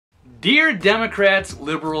Dear Democrats,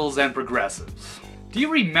 liberals, and progressives, do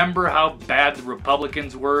you remember how bad the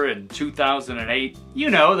Republicans were in 2008? You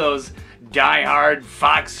know, those die-hard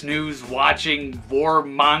Fox News watching,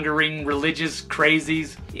 warmongering religious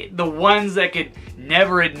crazies? The ones that could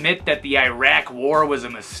never admit that the Iraq war was a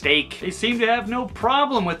mistake. They seem to have no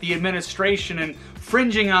problem with the administration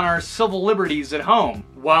infringing on our civil liberties at home,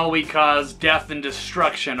 while we cause death and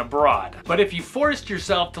destruction abroad. But if you forced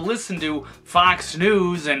yourself to listen to Fox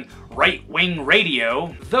News and right-wing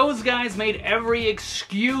radio, those guys made every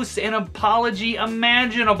excuse and apology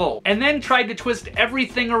imaginable, and then tried to twist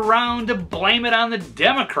everything around to blame it on the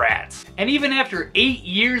Democrats. And even after 8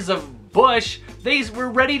 years of Bush, they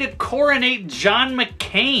were ready to coronate John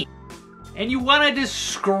McCain. And you want to just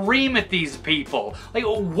scream at these people. Like,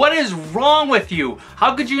 what is wrong with you?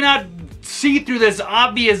 How could you not see through this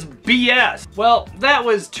obvious BS? Well, that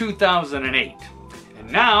was 2008.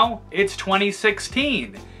 And now it's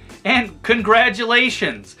 2016. And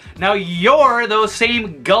congratulations. Now you're those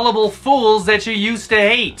same gullible fools that you used to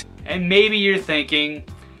hate. And maybe you're thinking,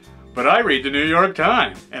 but I read the New York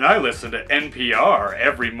Times, and I listen to NPR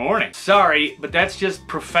every morning. Sorry, but that's just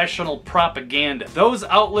professional propaganda. Those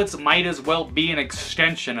outlets might as well be an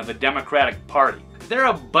extension of the Democratic Party. They're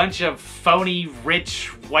a bunch of phony, rich,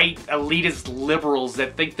 white, elitist liberals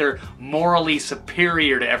that think they're morally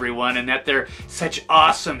superior to everyone and that they're such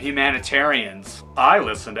awesome humanitarians. I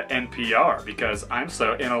listen to NPR because I'm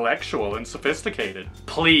so intellectual and sophisticated.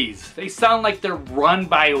 Please, they sound like they're run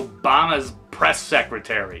by Obama's press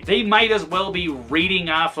secretary. They might as well be reading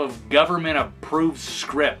off of government-approved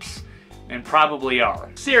scripts, and probably are.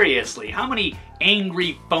 Seriously, how many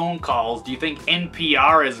angry phone calls do you think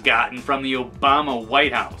NPR has gotten from the Obama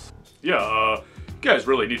White House? Yeah, you guys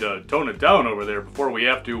really need to tone it down over there before we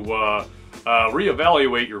have to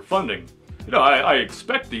reevaluate your funding. You know, I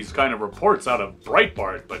expect these kind of reports out of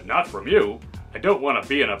Breitbart, but not from you. I don't want to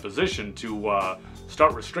be in a position to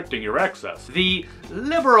start restricting your access. The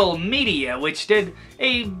liberal media, which did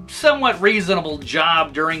a somewhat reasonable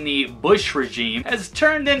job during the Bush regime, has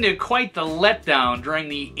turned into quite the letdown during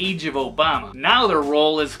the age of Obama. Now their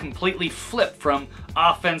role is completely flipped from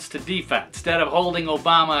offense to defense. Instead of holding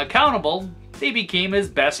Obama accountable, they became his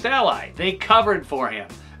best ally. They covered for him,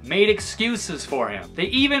 made excuses for him. They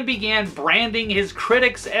even began branding his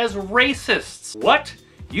critics as racists. What?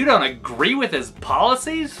 You don't agree with his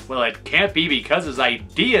policies? Well, it can't be because his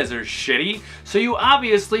ideas are shitty, so you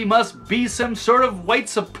obviously must be some sort of white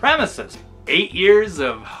supremacist. 8 years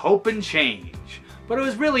of hope and change. But it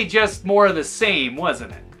was really just more of the same,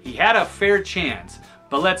 wasn't it? He had a fair chance,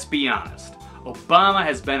 but let's be honest. Obama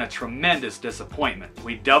has been a tremendous disappointment.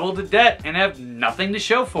 We doubled the debt and have nothing to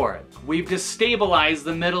show for it. We've destabilized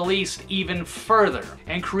the Middle East even further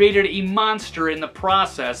and created a monster in the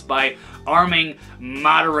process by arming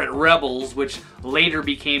moderate rebels, which later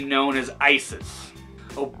became known as ISIS.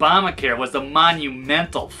 Obamacare was a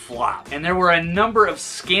monumental flop, and there were a number of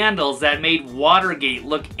scandals that made Watergate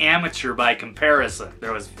look amateur by comparison.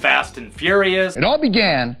 There was Fast and Furious. It all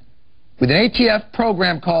began with an ATF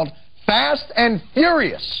program called Fast and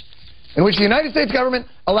Furious, in which the United States government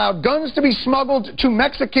allowed guns to be smuggled to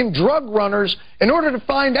Mexican drug runners in order to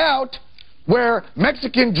find out where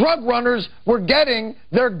Mexican drug runners were getting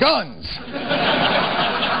their guns.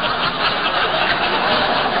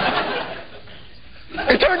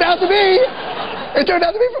 It turned out to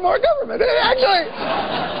be for more government. Actually,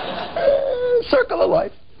 circle of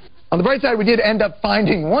life. On the bright side, we did end up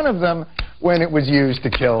finding one of them when it was used to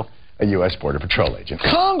kill a U.S. Border Patrol agent.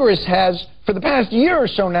 Congress has, for the past year or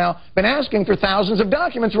so now, been asking for thousands of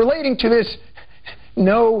documents relating to this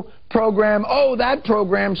no program, oh, that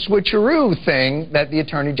program switcheroo thing that the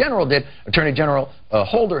Attorney General did. Attorney General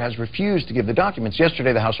Holder has refused to give the documents.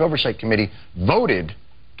 Yesterday, the House Oversight Committee voted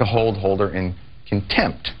to hold Holder in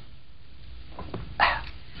contempt.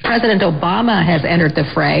 President Obama has entered the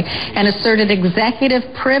fray and asserted executive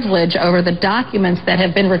privilege over the documents that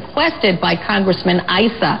have been requested by Congressman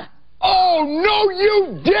Issa. Oh, no,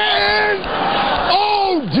 you didn't!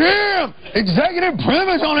 Oh, damn! Executive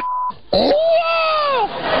privilege on it. Oh!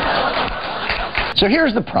 So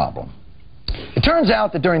here's the problem. It turns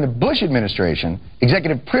out that during the Bush administration,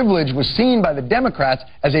 executive privilege was seen by the Democrats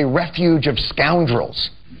as a refuge of scoundrels.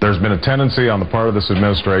 There's been a tendency on the part of this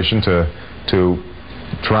administration to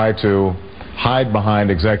try to hide behind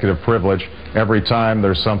executive privilege every time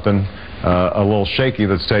there's something a little shaky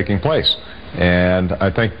that's taking place. And I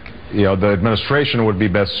think, you know, the administration would be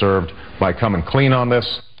best served by coming clean on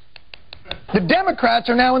this. The Democrats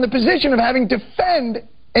are now in the position of having to defend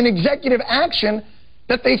an executive action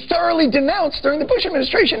that they thoroughly denounced during the Bush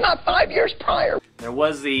administration, not 5 years prior. There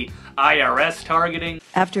was the IRS targeting.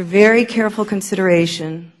 After very careful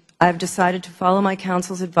consideration, I've decided to follow my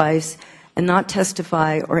counsel's advice and not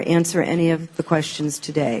testify or answer any of the questions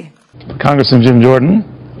today. Congressman Jim Jordan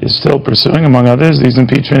is still pursuing, among others, these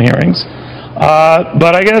impeachment hearings.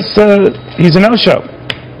 But I guess he's a no-show,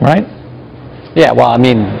 right? Yeah, well, I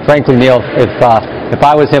mean, frankly, Neil, if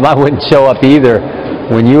I was him, I wouldn't show up either.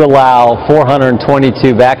 When you allow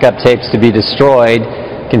 422 backup tapes to be destroyed,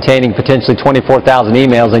 containing potentially 24,000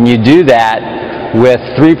 emails, and you do that with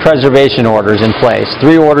 3 preservation orders in place,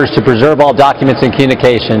 3 orders to preserve all documents and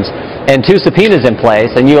communications, and 2 subpoenas in place,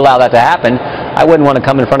 and you allow that to happen, I wouldn't want to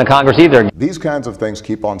come in front of Congress either. These kinds of things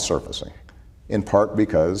keep on surfacing, in part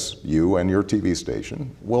because you and your TV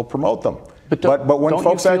station will promote them. But when don't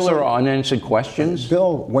folks you feel actually, there are unanswered questions?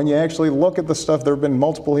 Bill, when you actually look at the stuff, there have been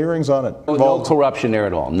multiple hearings on it. No corruption there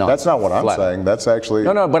at all. No. That's not what I'm saying. That's actually...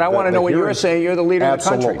 No, but I want to know what you're saying. You're the leader of the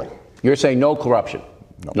country. You're saying no corruption.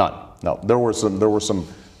 No. None. No. There were some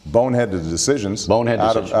boneheaded decisions. Out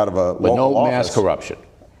of a local but no office. mass corruption.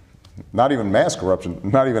 Not even mass corruption.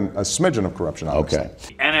 Not even a smidgen of corruption. Okay.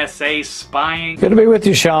 NSA spying. Good to be with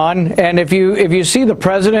you, Sean. And if you see the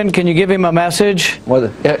president, can you give him a message?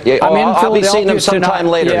 Well, I'll be seeing him sometime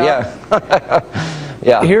later.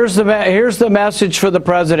 Yeah. Here's the message for the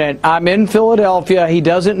president. I'm in Philadelphia. He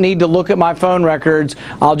doesn't need to look at my phone records.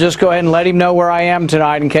 I'll just go ahead and let him know where I am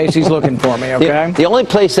tonight in case he's looking for me. Okay. The only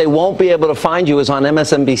place they won't be able to find you is on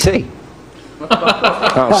MSNBC.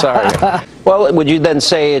 Oh, sorry. Well, would you then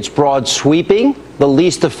say it's broad sweeping, the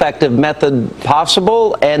least effective method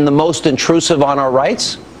possible, and the most intrusive on our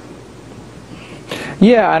rights?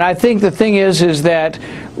 Yeah, and I think the thing is that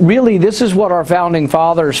really this is what our founding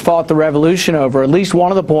fathers fought the revolution over. At least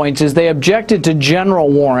one of the points is they objected to general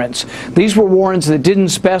warrants. These were warrants that didn't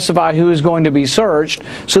specify who was going to be searched,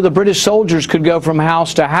 so the British soldiers could go from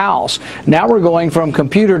house to house. Now we're going from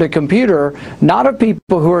computer to computer, not of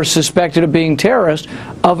people who are suspected of being terrorists,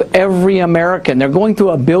 of every American. They're going through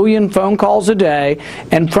 1 billion phone calls a day,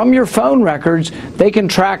 and from your phone records, they can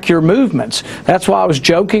track your movements. That's why I was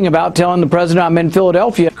joking about telling the president I'm in Philadelphia.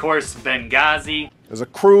 Of course, Benghazi. There's a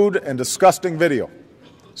crude and disgusting video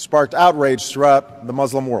sparked outrage throughout the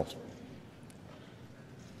Muslim world.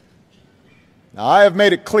 Now, I have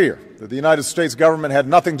made it clear that the United States government had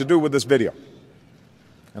nothing to do with this video,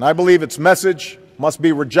 and I believe its message must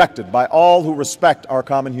be rejected by all who respect our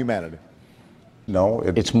common humanity. No,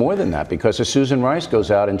 it's more than that, because as Susan Rice goes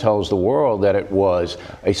out and tells the world that it was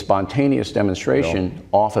a spontaneous demonstration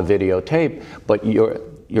off a videotape, but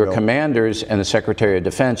your commanders and the Secretary of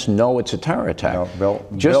Defense know it's a terror attack.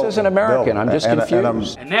 Just as an American, I'm just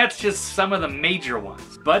confused. And that's just some of the major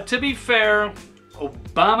ones. But to be fair,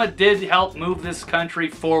 Obama did help move this country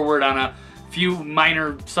forward on a few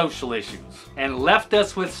minor social issues and left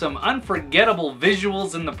us with some unforgettable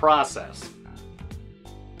visuals in the process.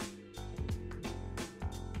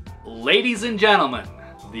 Ladies and gentlemen,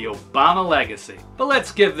 the Obama legacy. But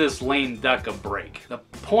let's give this lame duck a break. The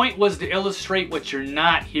point was to illustrate what you're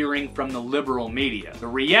not hearing from the liberal media. The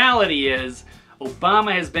reality is,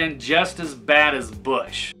 Obama has been just as bad as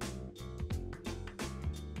Bush.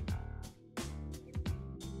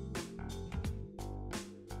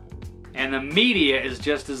 And the media is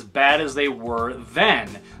just as bad as they were then.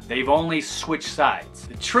 They've only switched sides.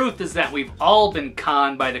 The truth is that we've all been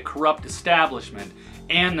conned by the corrupt establishment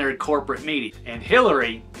and their corporate media. And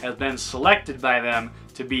Hillary has been selected by them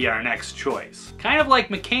to be our next choice. Kind of like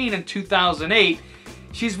McCain in 2008,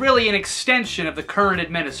 she's really an extension of the current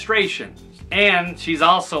administration. And she's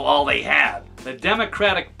also all they had. The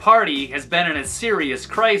Democratic Party has been in a serious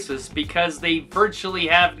crisis because they virtually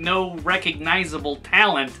have no recognizable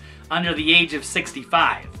talent under the age of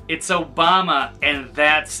 65. It's Obama and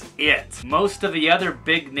that's it. Most of the other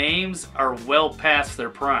big names are well past their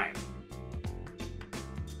prime.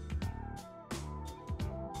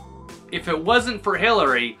 If it wasn't for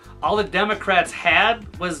Hillary, all the Democrats had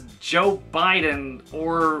was Joe Biden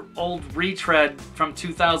or old retread from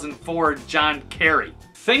 2004 John Kerry.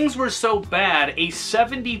 Things were so bad, a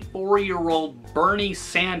 74-year-old Bernie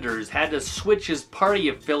Sanders had to switch his party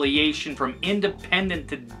affiliation from independent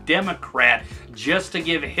to Democrat just to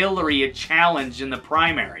give Hillary a challenge in the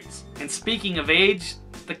primaries. And speaking of age,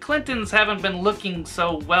 the Clintons haven't been looking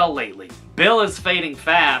so well lately. Bill is fading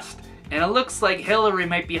fast, and it looks like Hillary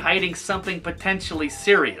might be hiding something potentially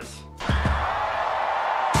serious.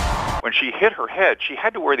 When she hit her head, she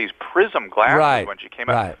had to wear these prism glasses when she came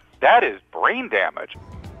out. Right. That is brain damage.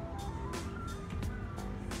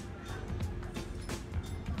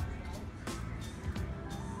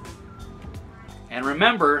 And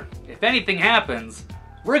remember, if anything happens,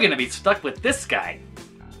 we're gonna be stuck with this guy.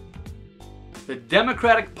 The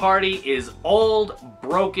Democratic Party is old,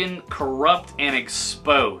 broken, corrupt, and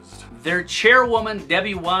exposed. Their chairwoman,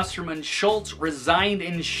 Debbie Wasserman Schultz, resigned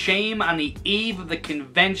in shame on the eve of the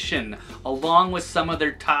convention, along with some of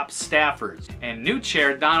their top staffers. And new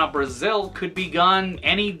chair, Donna Brazil, could be gone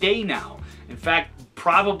any day now. In fact,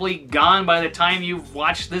 probably gone by the time you've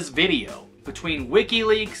watched this video. Between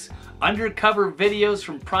WikiLeaks, undercover videos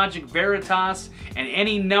from Project Veritas, and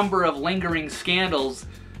any number of lingering scandals,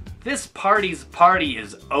 this party's party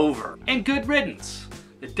is over. And good riddance.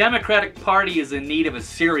 The Democratic Party is in need of a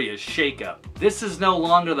serious shakeup. This is no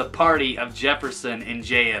longer the party of Jefferson and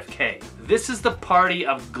JFK. This is the party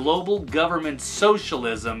of global government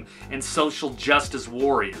socialism and social justice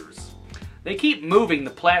warriors. They keep moving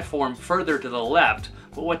the platform further to the left,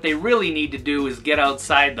 but what they really need to do is get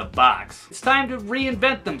outside the box. It's time to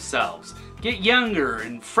reinvent themselves, get younger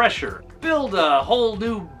and fresher, build a whole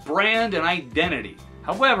new brand and identity.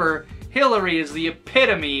 However, Hillary is the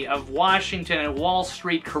epitome of Washington and Wall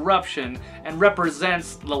Street corruption and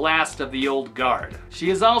represents the last of the old guard. She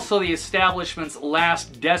is also the establishment's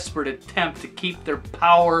last desperate attempt to keep their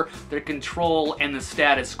power, their control, and the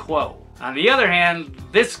status quo. On the other hand,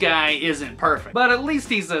 this guy isn't perfect, but at least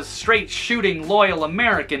he's a straight-shooting, loyal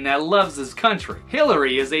American that loves his country.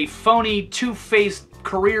 Hillary is a phony, two-faced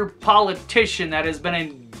career politician that has been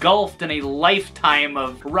engulfed in a lifetime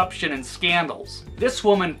of corruption and scandals. This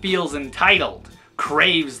woman feels entitled,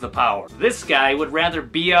 craves the power. This guy would rather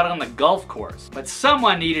be out on the golf course. But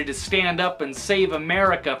someone needed to stand up and save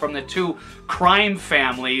America from the two crime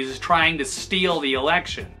families trying to steal the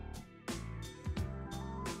election.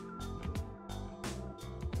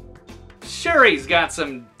 Sure, he's got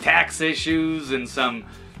some tax issues and some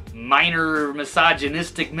minor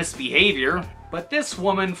misogynistic misbehavior, but this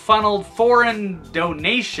woman funneled foreign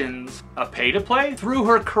donations, a pay-to-play, through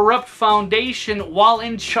her corrupt foundation while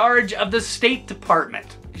in charge of the State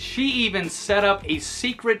Department. She even set up a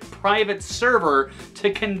secret private server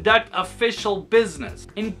to conduct official business,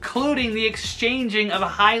 including the exchanging of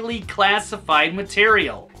highly classified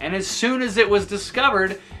material. And as soon as it was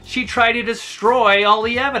discovered, she tried to destroy all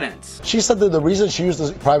the evidence. She said that the reason she used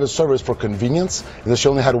this private server is for convenience, and that she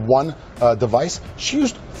only had one device. She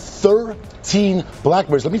used 13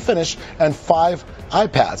 Blackberries, let me finish, and 5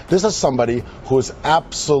 iPads. This is somebody who is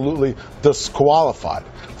absolutely disqualified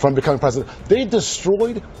from becoming president. They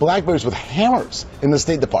destroyed Blackberries with hammers in the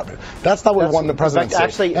State Department. That's not what we want the president to say.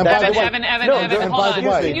 Actually, and by the way, Evan, hold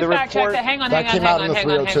on. Can you fact check that? Hang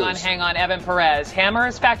on, Evan Perez.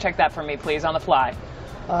 Hammers, fact check that for me, please, on the fly.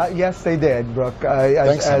 Yes, they did, Brooke.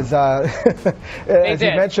 As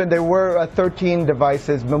you mentioned, there were 13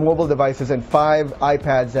 devices, mobile devices, and 5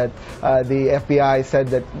 iPads that the FBI said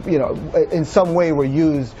that, you know, in some way were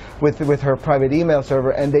used with her private email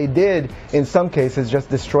server, and they did, in some cases, just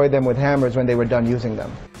destroy them with hammers when they were done using them.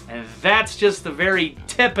 And that's just the very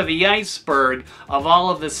tip of the iceberg of all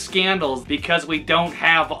of the scandals, because we don't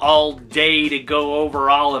have all day to go over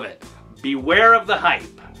all of it. Beware of the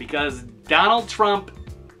hype, because Donald Trump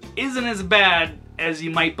isn't as bad as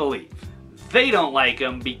you might believe. They don't like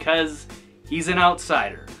him because he's an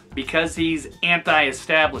outsider, because he's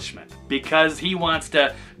anti-establishment, because he wants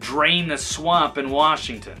to drain the swamp in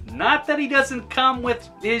Washington. Not that he doesn't come with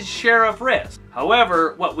his share of risk.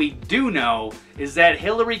 However, what we do know is that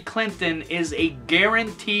Hillary Clinton is a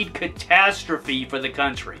guaranteed catastrophe for the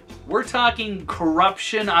country. We're talking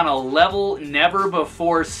corruption on a level never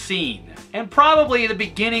before seen, and probably the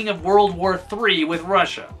beginning of World War III with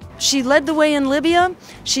Russia. She led the way in Libya.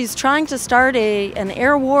 She's trying to start an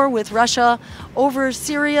air war with Russia over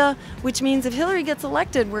Syria, which means if Hillary gets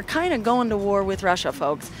elected, we're kind of going to war with Russia,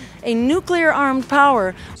 folks. A nuclear-armed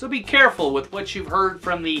power. So be careful with what you've heard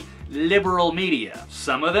from the liberal media.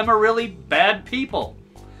 Some of them are really bad people.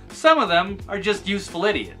 Some of them are just useful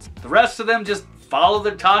idiots. The rest of them just follow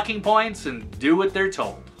their talking points and do what they're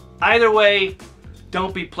told. Either way,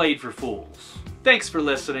 don't be played for fools. Thanks for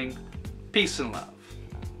listening. Peace and love.